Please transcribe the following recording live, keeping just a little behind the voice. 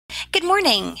Good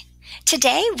morning.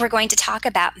 Today we're going to talk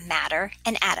about matter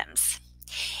and atoms.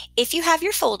 If you have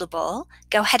your foldable,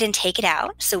 go ahead and take it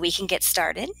out so we can get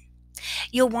started.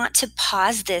 You'll want to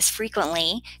pause this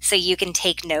frequently so you can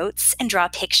take notes and draw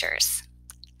pictures.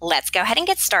 Let's go ahead and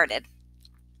get started.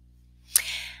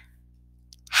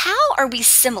 How are we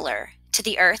similar to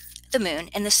the Earth, the Moon,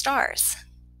 and the stars?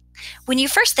 When you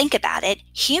first think about it,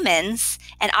 humans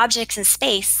and objects in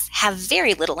space have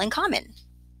very little in common.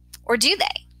 Or do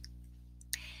they?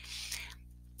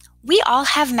 We all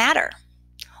have matter.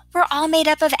 We're all made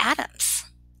up of atoms.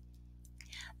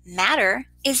 Matter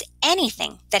is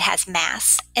anything that has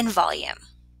mass and volume.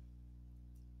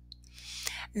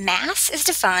 Mass is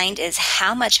defined as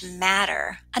how much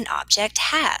matter an object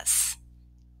has.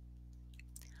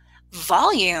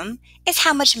 Volume is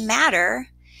how much matter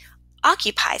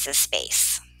occupies a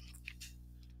space.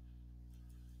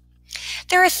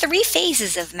 There are three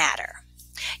phases of matter.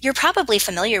 You're probably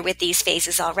familiar with these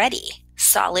phases already: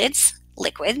 solids,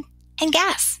 liquid, and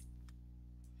gas.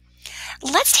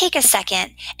 Let's take a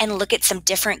second and look at some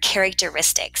different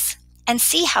characteristics and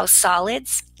see how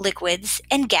solids, liquids,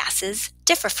 and gases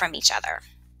differ from each other.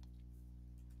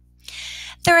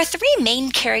 There are three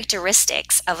main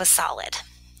characteristics of a solid.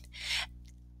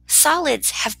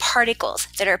 Solids have particles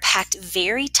that are packed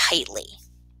very tightly.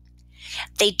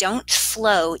 They don't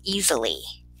flow easily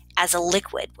as a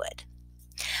liquid would.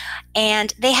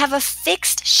 And they have a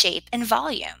fixed shape and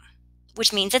volume,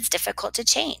 which means it's difficult to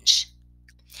change.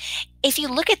 If you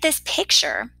look at this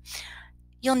picture,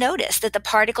 you'll notice that the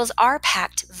particles are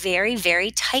packed very,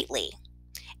 very tightly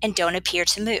and don't appear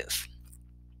to move.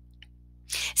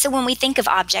 So when we think of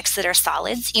objects that are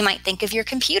solids, you might think of your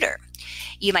computer.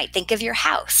 You might think of your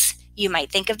house. You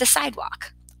might think of the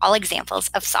sidewalk, all examples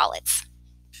of solids.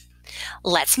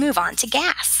 Let's move on to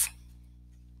gas.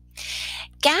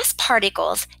 Gas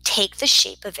particles take the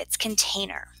shape of its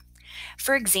container.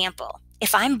 For example,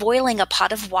 if I'm boiling a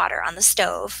pot of water on the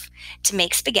stove to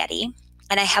make spaghetti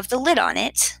and I have the lid on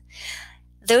it,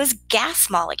 those gas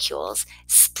molecules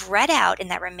spread out in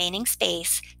that remaining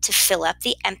space to fill up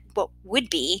what would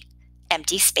be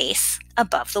empty space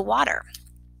above the water.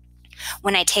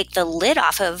 When I take the lid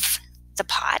off of the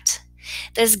pot,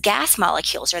 those gas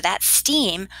molecules, or that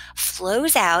steam,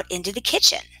 flows out into the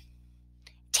kitchen.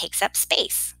 Takes up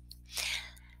space.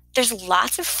 There's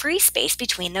lots of free space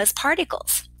between those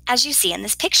particles, as you see in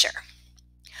this picture.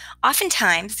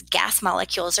 Oftentimes, gas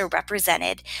molecules are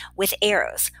represented with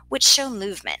arrows, which show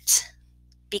movement,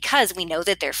 because we know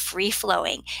that they're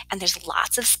free-flowing and there's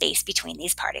lots of space between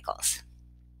these particles.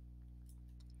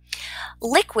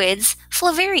 Liquids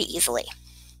flow very easily.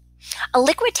 A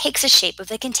liquid takes the shape of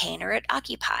the container it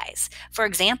occupies. For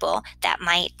example, that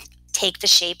might take the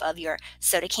shape of your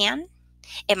soda can.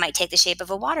 It might take the shape of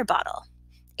a water bottle.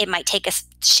 It might take a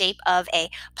shape of a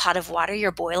pot of water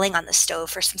you're boiling on the stove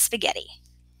for some spaghetti.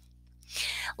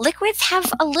 Liquids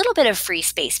have a little bit of free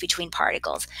space between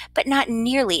particles, but not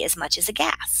nearly as much as a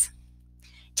gas.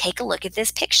 Take a look at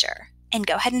this picture and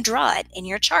go ahead and draw it in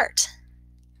your chart.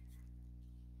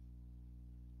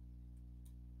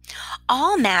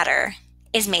 All matter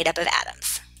is made up of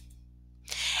atoms.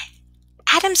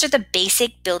 Atoms are the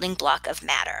basic building block of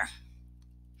matter.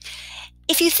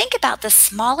 If you think about the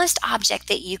smallest object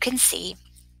that you can see,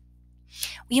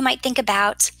 you might think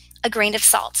about a grain of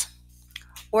salt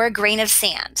or a grain of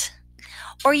sand,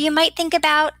 or you might think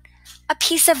about a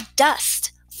piece of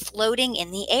dust floating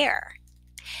in the air.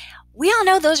 We all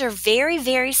know those are very,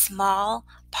 very small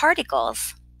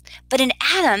particles, but an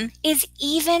atom is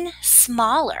even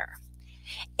smaller.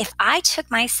 If I took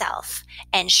myself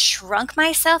and shrunk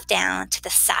myself down to the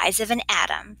size of an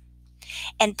atom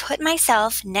and put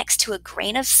myself next to a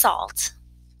grain of salt,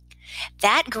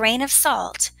 that grain of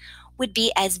salt would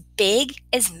be as big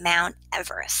as Mount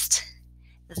Everest.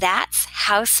 That's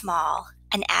how small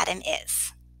an atom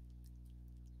is.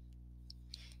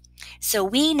 So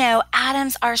we know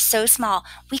atoms are so small,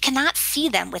 we cannot see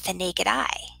them with the naked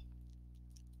eye.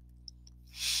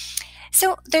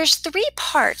 So there's three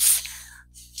parts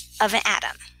of an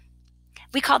atom.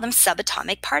 We call them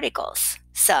subatomic particles.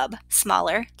 Sub,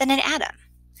 smaller than an atom.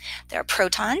 There are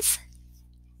protons,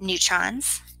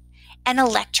 neutrons, and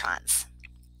electrons.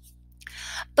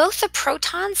 Both the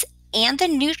protons and the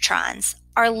neutrons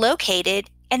are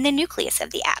located in the nucleus of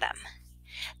the atom.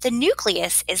 The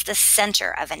nucleus is the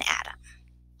center of an atom.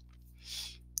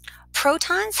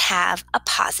 Protons have a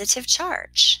positive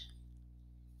charge.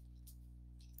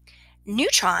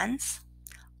 Neutrons,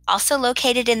 also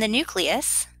located in the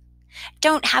nucleus,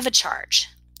 don't have a charge.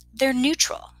 They're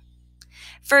neutral.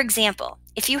 For example,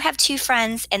 if you have two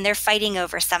friends and they're fighting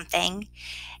over something,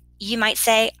 you might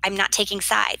say, I'm not taking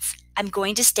sides. I'm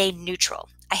going to stay neutral.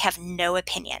 I have no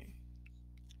opinion.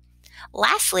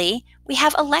 Lastly, we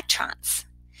have electrons.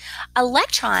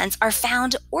 Electrons are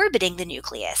found orbiting the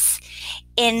nucleus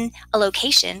in a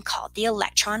location called the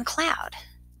electron cloud.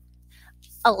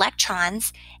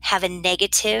 Electrons have a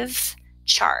negative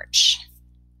charge.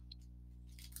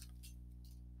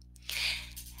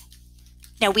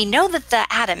 Now, we know that the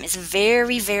atom is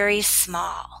very, very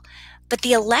small, but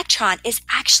the electron is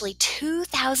actually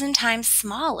 2,000 times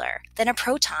smaller than a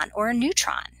proton or a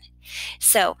neutron.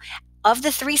 So, of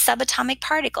the 3 subatomic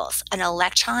particles, an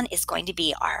electron is going to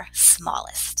be our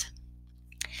smallest.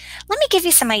 Let me give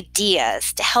you some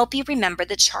ideas to help you remember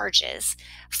the charges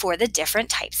for the different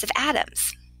types of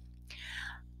atoms.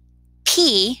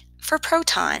 P for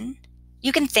proton,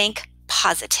 you can think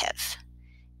positive.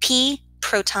 P,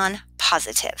 proton,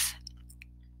 positive.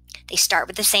 They start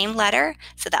with the same letter,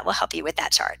 so that will help you with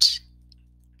that charge.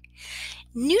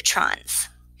 Neutrons.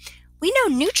 We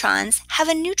know neutrons have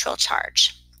a neutral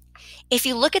charge. If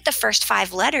you look at the first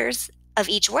 5 letters of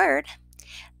each word,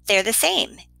 they're the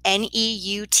same.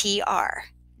 N-E-U-T-R.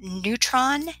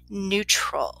 Neutron,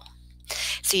 neutral.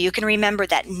 So you can remember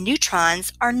that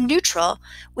neutrons are neutral,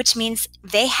 which means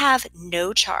they have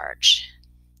no charge.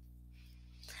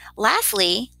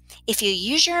 Lastly, if you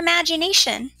use your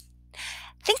imagination,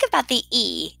 think about the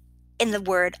E in the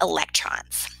word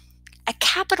electrons. A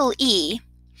capital E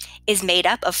is made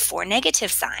up of 4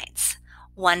 negative signs.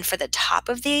 1 for the top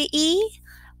of the E,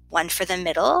 1 for the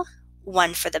middle,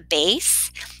 1 for the base,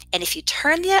 and if you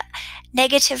turn the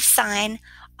negative sign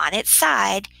on its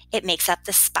side, it makes up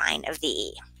the spine of the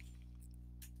E.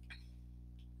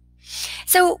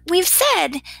 So we've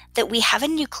said that we have a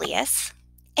nucleus,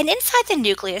 and inside the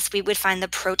nucleus we would find the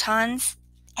protons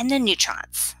and the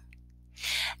neutrons.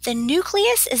 The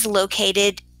nucleus is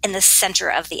located in the center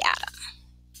of the atom.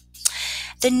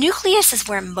 The nucleus is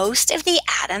where most of the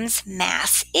atom's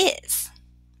mass is.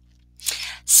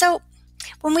 So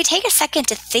when we take a second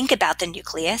to think about the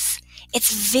nucleus,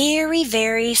 it's very,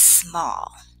 very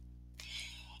small.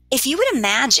 If you would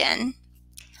imagine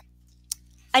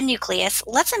a nucleus,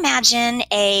 let's imagine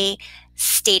a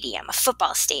stadium, a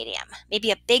football stadium,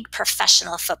 maybe a big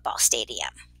professional football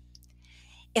stadium.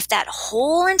 If that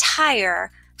whole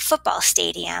entire football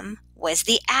stadium was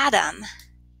the atom,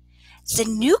 the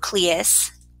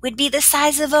nucleus would be the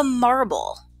size of a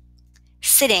marble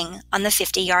sitting on the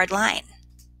 50-yard line.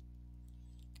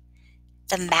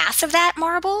 The mass of that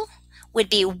marble would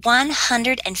be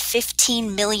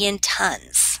 115 million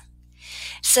tons.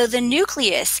 So the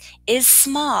nucleus is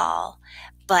small,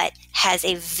 but has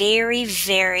a very,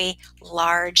 very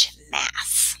large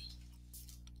mass.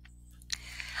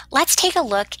 Let's take a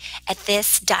look at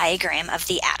this diagram of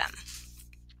the atom.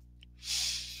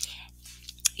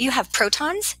 You have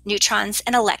protons, neutrons,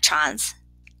 and electrons,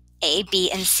 A, B,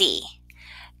 and C.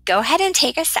 Go ahead and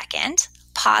take a second,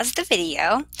 pause the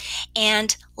video,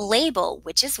 and label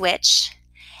which is which,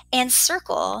 and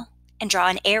circle and draw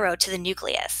an arrow to the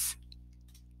nucleus.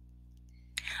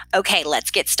 Okay,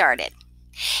 let's get started.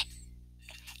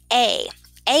 A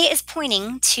is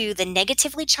pointing to the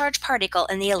negatively charged particle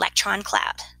in the electron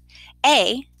cloud.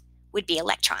 A would be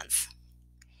electrons.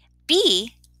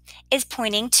 B is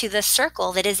pointing to the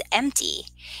circle that is empty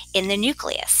in the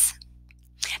nucleus.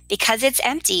 Because it's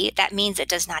empty, that means it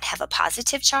does not have a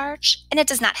positive charge and it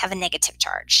does not have a negative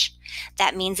charge.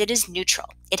 That means it is neutral.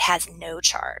 It has no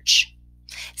charge.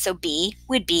 So B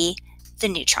would be the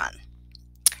neutron.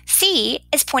 C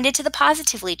is pointed to the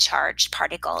positively charged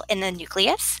particle in the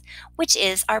nucleus, which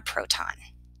is our proton.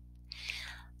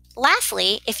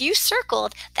 Lastly, if you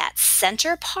circled that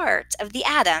center part of the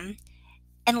atom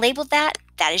and labeled that,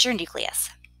 that is your nucleus.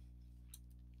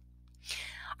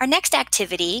 Our next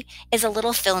activity is a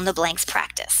little fill-in-the-blanks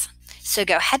practice. So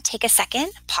go ahead, take a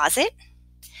second, pause it,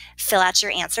 fill out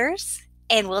your answers,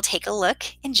 and we'll take a look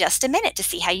in just a minute to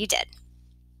see how you did.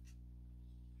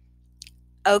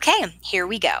 Okay, here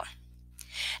we go.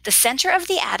 The center of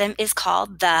the atom is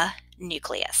called the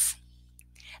nucleus.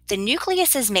 The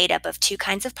nucleus is made up of 2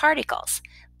 kinds of particles,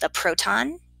 the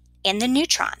proton and the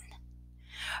neutron.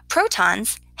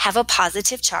 Protons have a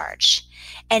positive charge,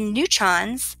 and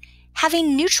neutrons have a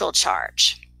neutral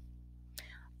charge.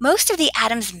 Most of the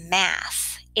atom's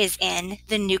mass is in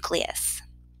the nucleus.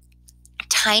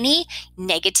 Tiny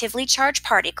negatively charged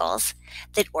particles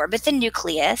that orbit the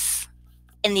nucleus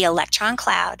in the electron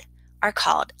cloud are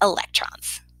called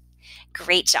electrons.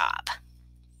 Great job.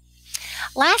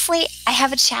 Lastly, I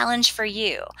have a challenge for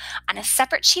you. On a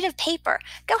separate sheet of paper,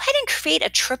 go ahead and create a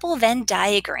triple Venn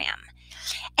diagram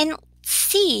and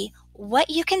see what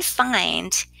you can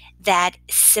find that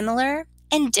is similar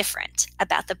and different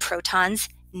about the protons,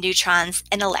 neutrons,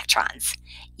 and electrons.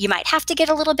 You might have to get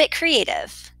a little bit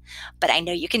creative, but I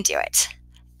know you can do it.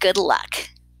 Good luck.